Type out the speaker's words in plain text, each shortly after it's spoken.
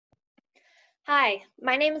Hi,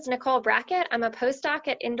 my name is Nicole Brackett. I'm a postdoc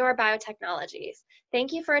at Indoor Biotechnologies.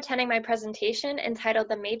 Thank you for attending my presentation entitled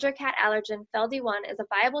The Major Cat Allergen Feld-1 is a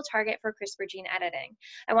Viable Target for CRISPR Gene Editing.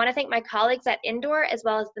 I want to thank my colleagues at Indoor as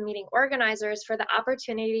well as the meeting organizers for the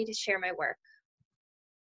opportunity to share my work.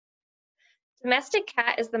 Domestic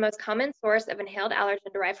cat is the most common source of inhaled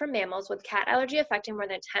allergen derived from mammals, with cat allergy affecting more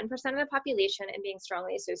than 10% of the population and being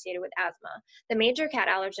strongly associated with asthma. The major cat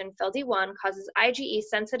allergen, Feld-1, causes IgE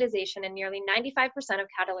sensitization in nearly 95% of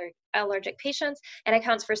cat allergic patients and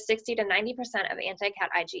accounts for 60 to 90% of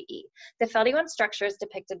anti-cat IgE. The Feld-1 structure is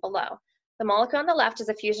depicted below. The molecule on the left is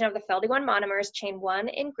a fusion of the Feld-1 monomers, chain 1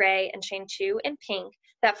 in gray and chain 2 in pink,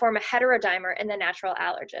 that form a heterodimer in the natural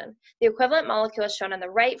allergen. The equivalent molecule is shown on the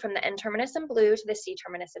right from the N-terminus in blue to the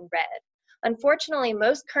C-terminus in red. Unfortunately,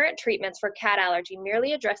 most current treatments for cat allergy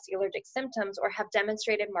merely address the allergic symptoms or have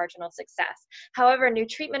demonstrated marginal success. However, new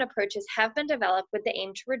treatment approaches have been developed with the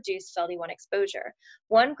aim to reduce Feld-1 exposure.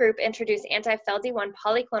 One group introduced anti-Feld-1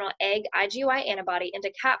 polyclonal egg IgY antibody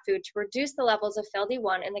into cat food to reduce the levels of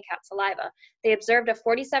Feld-1 in the cat's saliva. They observed a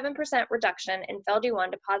 47% reduction in Feld-1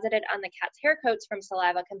 deposited on the cat's hair coats from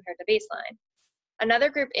saliva compared to baseline.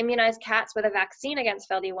 Another group immunized cats with a vaccine against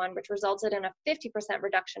Feld-1, which resulted in a 50%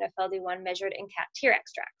 reduction of Feld-1 measured in cat tear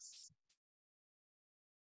extracts.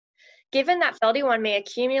 Given that Feld-1 may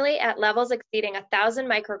accumulate at levels exceeding 1,000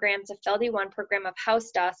 micrograms of Feld-1 per gram of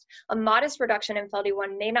house dust, a modest reduction in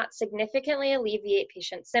Feld-1 may not significantly alleviate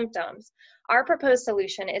patient symptoms. Our proposed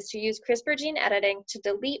solution is to use CRISPR gene editing to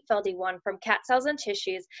delete Feld-1 from cat cells and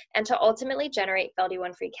tissues and to ultimately generate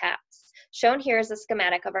Feld-1-free cats. Shown here is a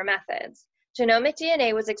schematic of our methods. Genomic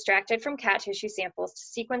DNA was extracted from cat tissue samples to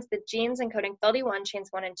sequence the genes encoding Feld-1 chains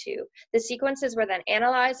 1 and 2. The sequences were then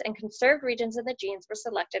analyzed, and conserved regions of the genes were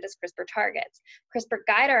selected as CRISPR targets. CRISPR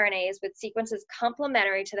guide RNAs with sequences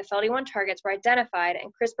complementary to the Feld-1 targets were identified,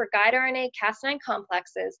 and CRISPR guide RNA Cas9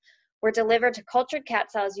 complexes were delivered to cultured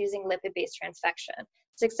cat cells using lipid-based transfection.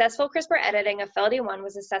 Successful CRISPR editing of Feld-1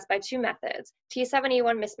 was assessed by two methods: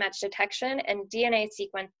 T7E1 mismatch detection and DNA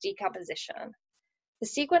sequence decomposition. The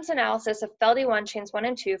sequence analysis of Feld-1 chains 1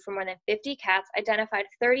 and 2 from more than 50 cats identified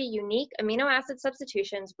 30 unique amino acid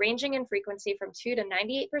substitutions ranging in frequency from 2 to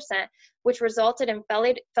 98%, which resulted in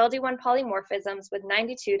Feld-1 polymorphisms with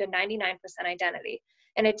 92 to 99% identity.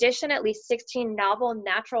 In addition, at least 16 novel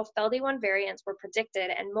natural Feld-1 variants were predicted,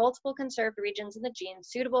 and multiple conserved regions in the gene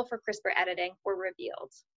suitable for CRISPR editing were revealed.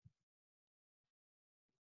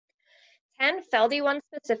 10 Feld-1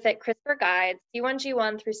 specific CRISPR guides,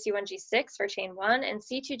 C1G1 through C1G6 for chain 1 and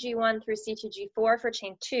C2G1 through C2G4 for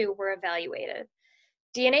chain 2 were evaluated.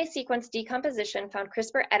 DNA sequence decomposition found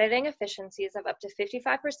CRISPR editing efficiencies of up to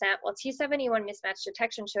 55%, while T7E1 mismatch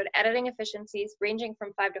detection showed editing efficiencies ranging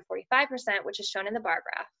from 5 to 45%, which is shown in the bar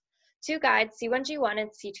graph. Two guides, C1G1 and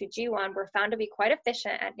C2G1, were found to be quite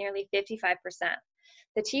efficient at nearly 55%.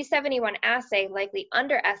 The T7E1 assay likely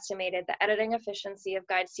underestimated the editing efficiency of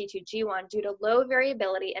guide C2G1 due to low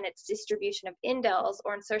variability in its distribution of indels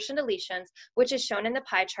or insertion deletions, which is shown in the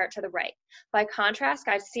pie chart to the right. By contrast,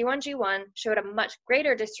 guide C1G1 showed a much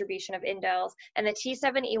greater distribution of indels, and the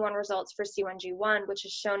T7E1 results for C1G1, which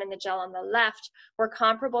is shown in the gel on the left, were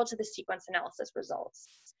comparable to the sequence analysis results.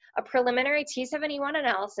 A preliminary T7E1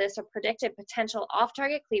 analysis of predicted potential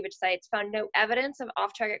off-target cleavage sites found no evidence of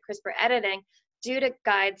off-target CRISPR editing due to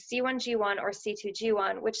guide C1G1 or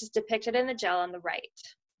C2G1, which is depicted in the gel on the right.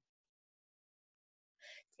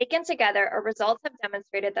 Taken together, our results have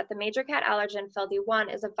demonstrated that the major cat allergen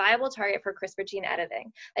Feld-1 is a viable target for CRISPR gene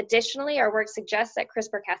editing. Additionally, our work suggests that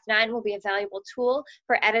CRISPR-Cas9 will be a valuable tool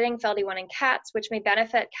for editing Feld-1 in cats, which may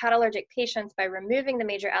benefit cat allergic patients by removing the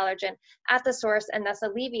major allergen at the source and thus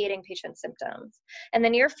alleviating patient symptoms. In the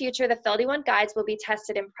near future, the Feld-1 guides will be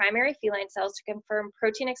tested in primary feline cells to confirm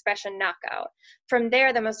protein expression knockout. From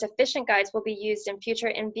there, the most efficient guides will be used in future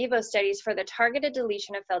in vivo studies for the targeted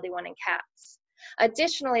deletion of Feld-1 in cats.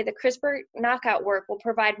 Additionally, the CRISPR knockout work will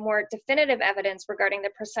provide more definitive evidence regarding the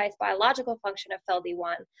precise biological function of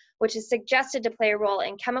Feld-1, which is suggested to play a role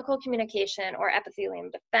in chemical communication or epithelium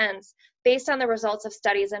defense based on the results of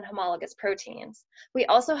studies in homologous proteins. We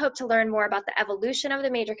also hope to learn more about the evolution of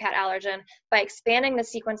the major cat allergen by expanding the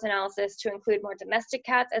sequence analysis to include more domestic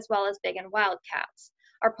cats as well as big and wild cats.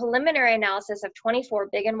 Our preliminary analysis of 24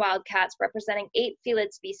 big and wild cats representing 8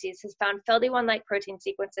 Felis species has found Feld-1-like protein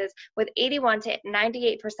sequences with 81 to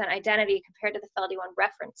 98% identity compared to the Feld-1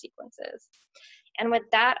 reference sequences. And with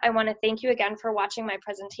that, I want to thank you again for watching my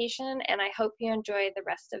presentation, and I hope you enjoy the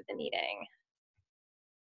rest of the meeting.